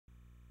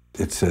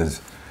It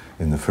says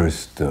in the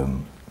first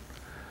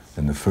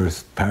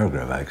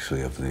paragraph,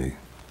 actually, of the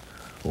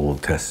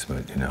Old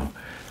Testament, you know,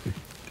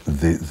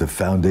 the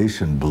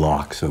foundation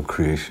blocks of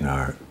creation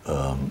are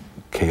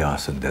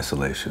chaos and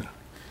desolation,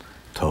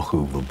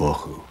 tohu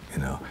v'bohu, you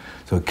know.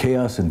 So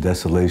chaos and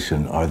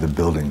desolation are the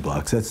building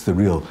blocks. That's the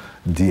real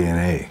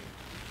DNA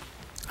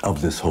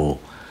of this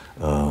whole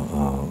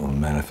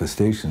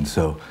manifestation.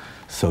 So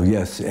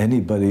yes,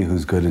 anybody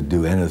who's going to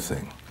do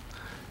anything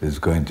is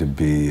going to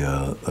be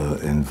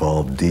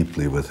involved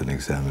deeply with an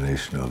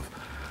examination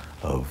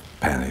of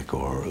panic,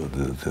 or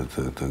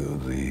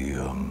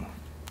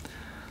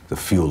the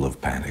fuel of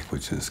panic,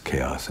 which is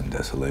chaos and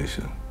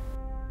desolation.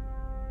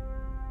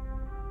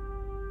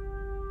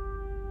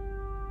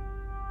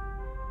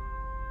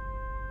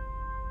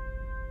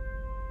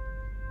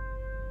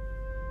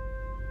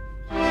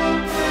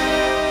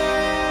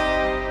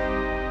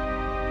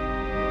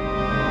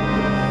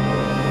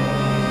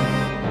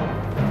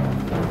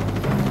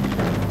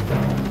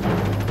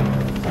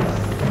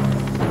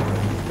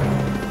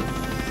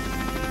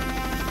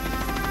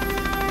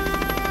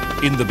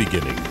 In the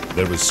beginning,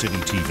 there was City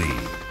TV,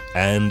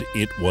 and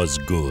it was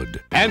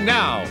good. And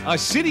now, a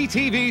City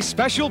TV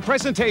special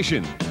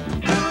presentation. Doing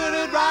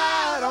it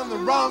right on the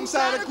wrong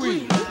side of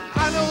Queen.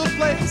 I know a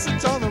place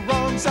that's on the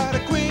wrong side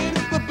of Queen.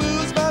 The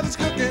booze mother's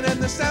cooking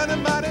and the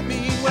sounding mighty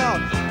mean. Well,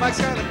 Mike's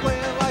kind of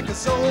playing like a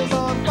soul's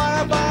on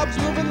fire. Bob's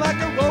moving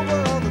like a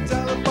rover on the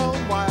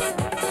telephone wire.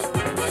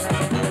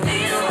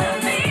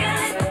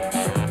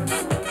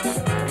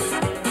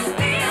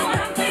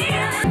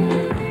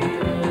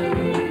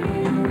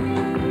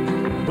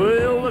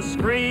 Will the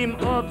scream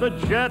of the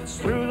jets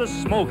through the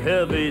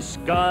smoke-heavy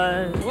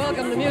sky.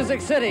 Welcome to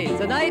Music City.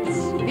 Tonight's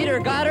Peter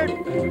Goddard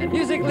and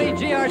musically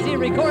GRT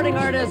recording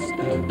artist,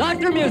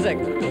 Dr. Music.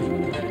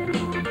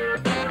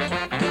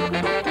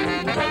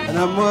 And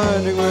I'm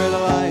wondering where the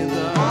lions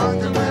are.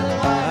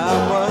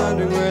 I'm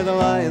wondering where the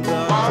lions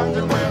are.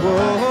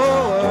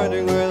 Whoa,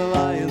 wondering where the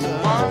lions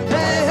are.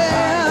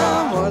 Hey,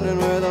 I'm wondering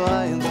where the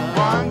lions are.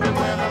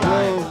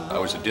 I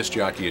was a disc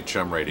jockey at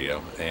Chum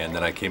Radio, and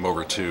then I came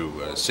over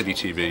to City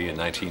TV in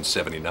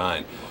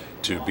 1979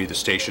 to be the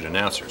station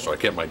announcer. So I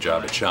kept my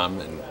job at Chum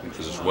and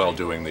was as well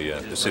doing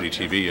the City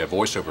TV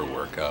voiceover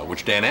work,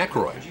 which Dan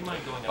Aykroyd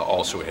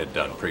also had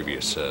done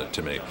previous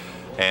to me.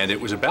 And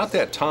it was about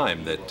that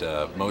time that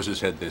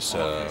Moses had this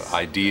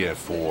idea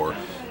for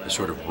a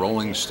sort of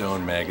Rolling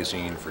Stone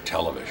magazine for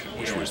television,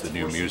 which was the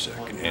new music.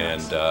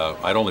 And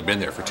I'd only been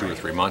there for 2 or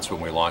 3 months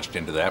when we launched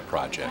into that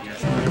project.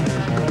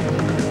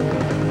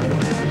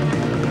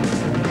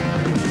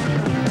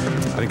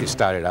 I think it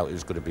started out, it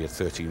was going to be a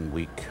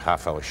 13-week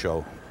half-hour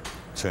show.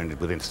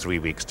 Within 3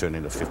 weeks, turned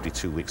into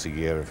 52 weeks a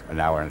year,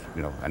 an hour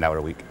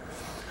a week.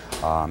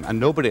 And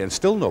nobody, and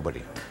still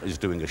nobody, is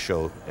doing a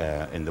show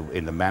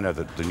in the manner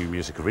that the new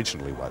music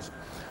originally was.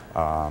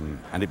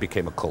 And it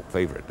became a cult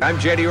favorite. I'm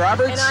Jetty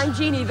Roberts. And I'm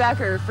Jeannie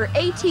Becker. For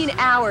 18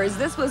 hours,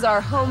 this was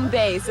our home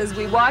base as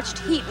we watched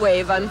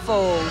Heatwave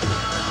unfold.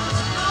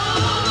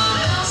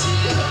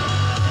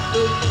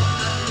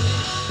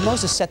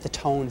 Moses set the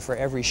tone for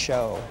every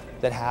show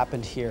that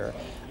happened here.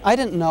 I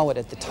didn't know it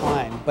at the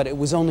time, but it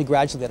was only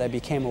gradually that I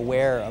became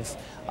aware of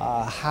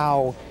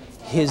how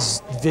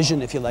his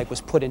vision, if you like,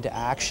 was put into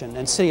action.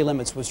 And City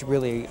Limits was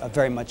really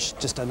very much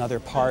just another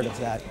part of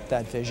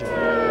that vision.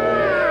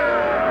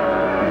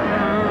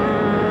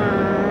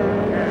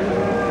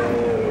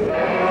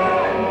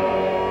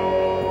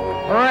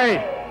 All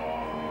right,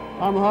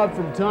 I'm Hub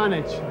from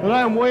Tonnage, and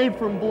I'm Wade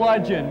from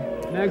Bludgeon.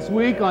 Next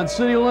week on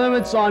City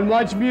Limits on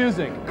Much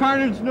Music,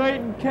 Carnage Night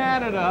in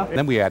Canada.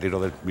 Then we added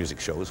other music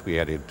shows. We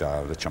added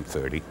the Chump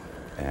 30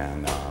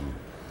 and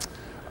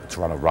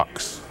Toronto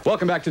Rocks.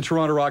 Welcome back to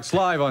Toronto Rocks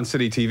Live on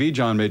City TV.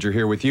 John Major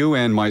here with you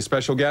and my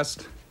special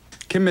guest,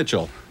 Kim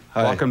Mitchell.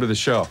 Hi. Welcome to the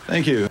show.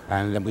 Thank you.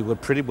 And then we were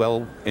pretty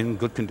well in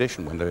good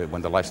condition when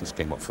the license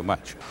came up for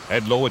much.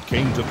 And lo, it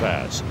came to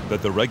pass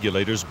that the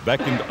regulators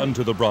beckoned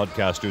unto the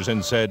broadcasters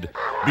and said,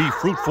 "Be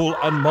fruitful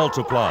and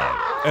multiply,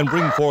 and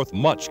bring forth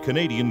much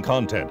Canadian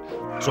content."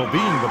 So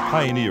being the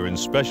pioneer in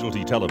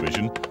specialty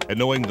television and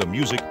knowing the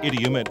music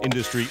idiom and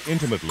industry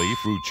intimately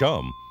through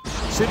Chum,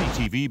 City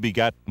TV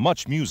begat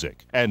Much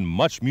Music, and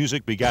Much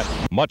Music begat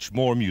much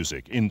more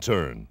music in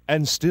turn.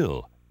 And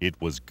still, it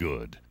was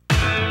good.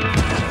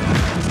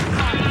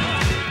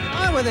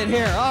 On with it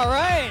here. All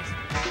right.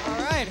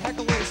 Heck of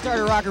a way to start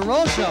a rock and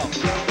roll show.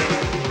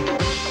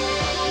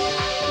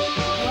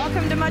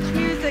 Welcome to Much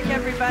Music,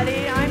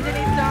 everybody. I'm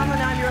Denise Donlin.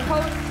 I'm your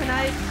host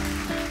tonight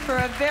for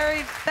a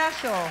very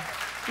special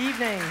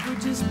evening. We're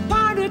just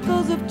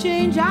particles of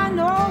change, I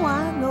know.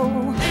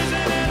 Isn't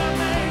it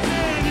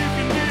amazing you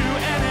can do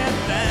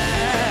anything?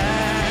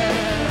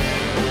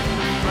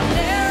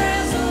 There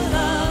is a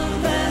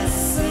love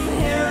that's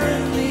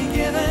inherently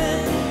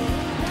given.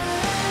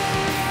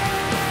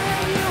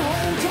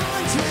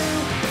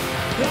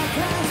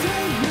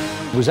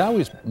 It was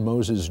always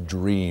Moses'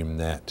 dream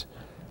that,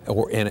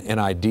 or an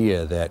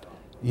idea that,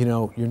 you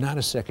know, you're not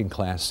a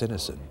second-class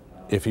citizen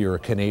if you're a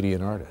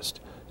Canadian artist.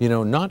 You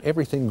know, not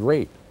everything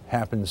great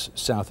happens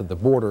south of the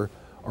border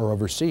or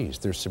overseas.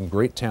 There's some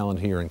great talent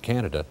here in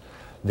Canada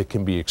that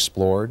can be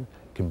explored,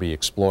 can be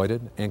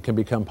exploited, and can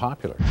become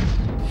popular.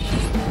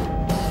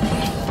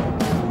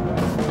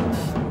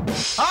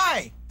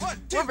 Hi!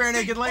 We're Bare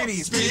Naked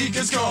Ladies.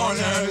 Speaker's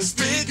Corner,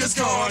 Speaker's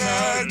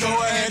Corner. Go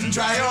ahead and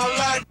try your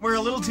luck. We're a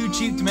little too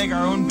cheap to make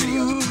our own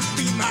videos.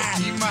 Be my,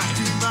 be my,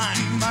 be my,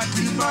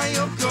 be my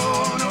Yoko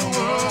Ono.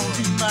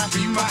 Be my,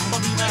 be my,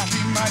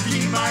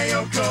 be my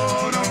Yoko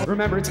Ono.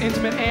 Remember, it's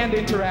intimate and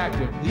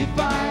interactive. If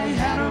I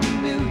had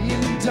 $1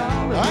 million,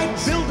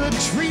 I'd build a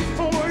tree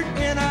fort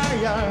in our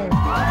yard.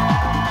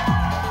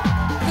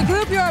 The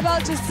group you're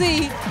about to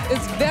see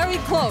is very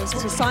close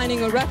to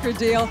signing a record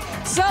deal,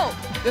 so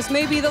this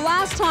may be the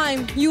last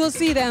time you will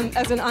see them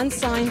as an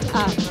unsigned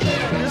act.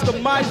 Here's the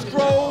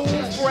maestro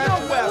for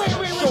the West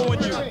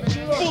showing you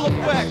full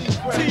effect.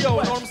 T.O., you know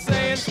what I'm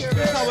saying?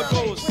 Here's how it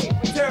goes.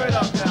 Tear it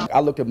up now.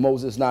 I look at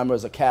Moses Znaimer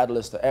as a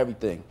catalyst to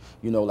everything.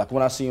 You know, like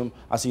when I see him,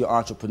 I see an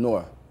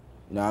entrepreneur.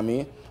 You know what I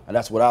mean? And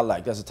that's what I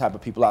like. That's the type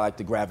of people I like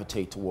to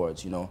gravitate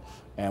towards, you know.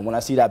 And when I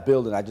see that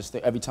building, I just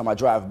think, every time I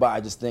drive by,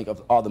 I just think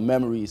of all the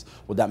memories,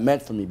 what that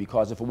meant for me.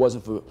 Because if it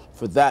wasn't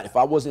for that, if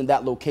I wasn't in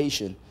that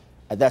location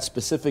at that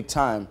specific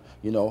time,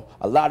 you know,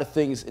 a lot of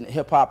things in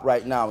hip-hop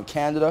right now in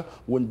Canada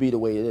wouldn't be the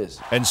way it is.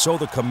 And so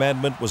the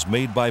commandment was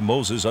made by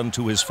Moses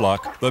unto his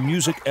flock. The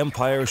music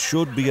empire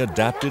should be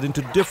adapted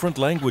into different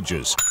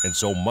languages. And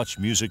so Much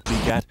Music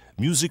begat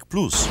Music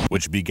Plus,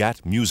 which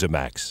begat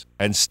Musimax.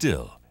 And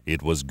still,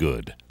 it was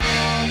good.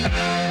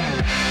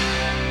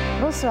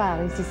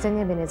 Bonsoir, ici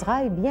Sonia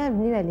Benezra et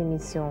bienvenue à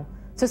l'émission.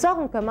 Ce soir,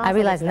 on commence. I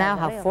realize now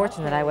how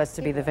fortunate I was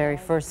to be the very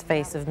first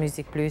face of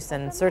Music Plus,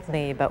 and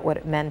certainly about what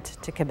it meant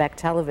to Quebec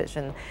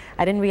television.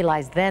 I didn't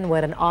realize then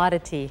what an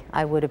oddity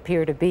I would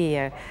appear to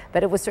be,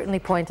 but it was certainly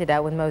pointed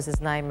out when Moses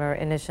Znaimer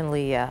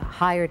initially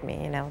hired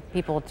me. You know,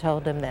 people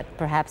told him that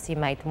perhaps he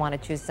might want to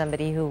choose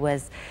somebody who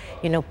was,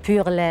 you know,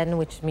 pure laine,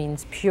 which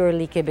means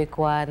purely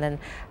Québécois. And then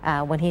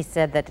when he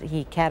said that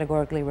he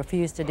categorically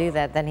refused to do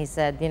that, then he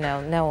said, you know,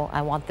 no,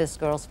 I want this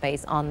girl's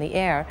face on the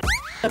air.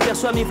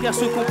 J'aperçois mes frères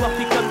se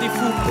comporter comme des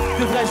fous.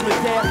 Devrais-je me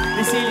taire,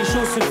 laisser les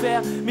choses se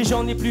faire? Mais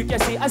j'en ai plus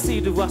qu'assez,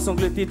 assez de voir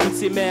sangloter toutes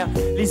ces mères.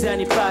 Les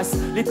années passent,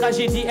 les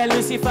tragédies, elles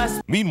ne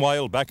s'effacent.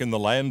 Meanwhile, back in the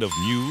land of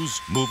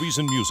news, movies,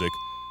 and music,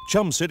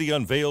 Chum City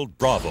unveiled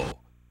Bravo.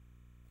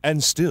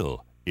 And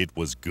still, it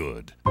was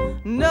good.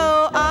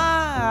 No,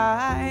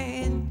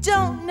 I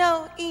don't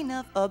know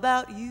enough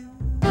about you.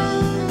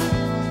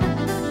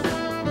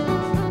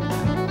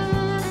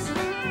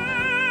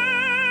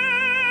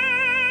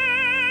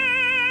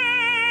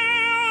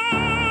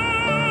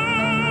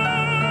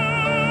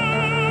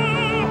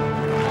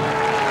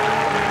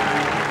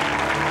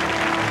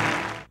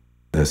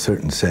 In a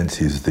certain sense,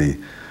 he's the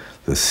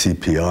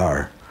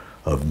CPR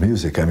of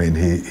music. I mean,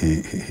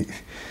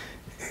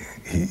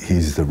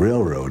 he's the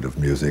railroad of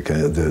music.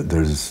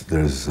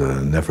 There's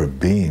never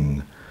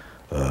been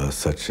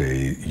such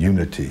a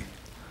unity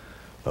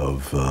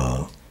of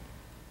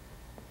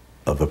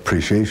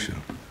appreciation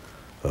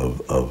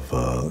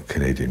of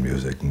Canadian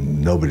music.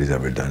 Nobody's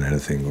ever done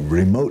anything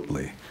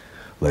remotely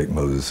like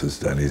Moses has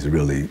done. He's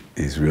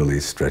really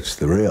stretched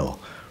the rail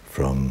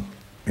from,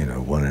 you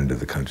know, one end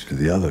of the country to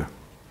the other.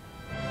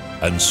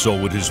 And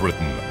so it is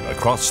written,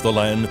 across the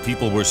land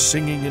people were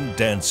singing and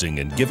dancing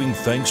and giving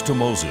thanks to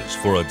Moses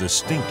for a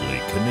distinctly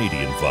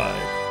Canadian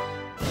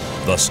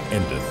vibe. Thus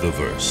endeth the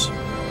verse.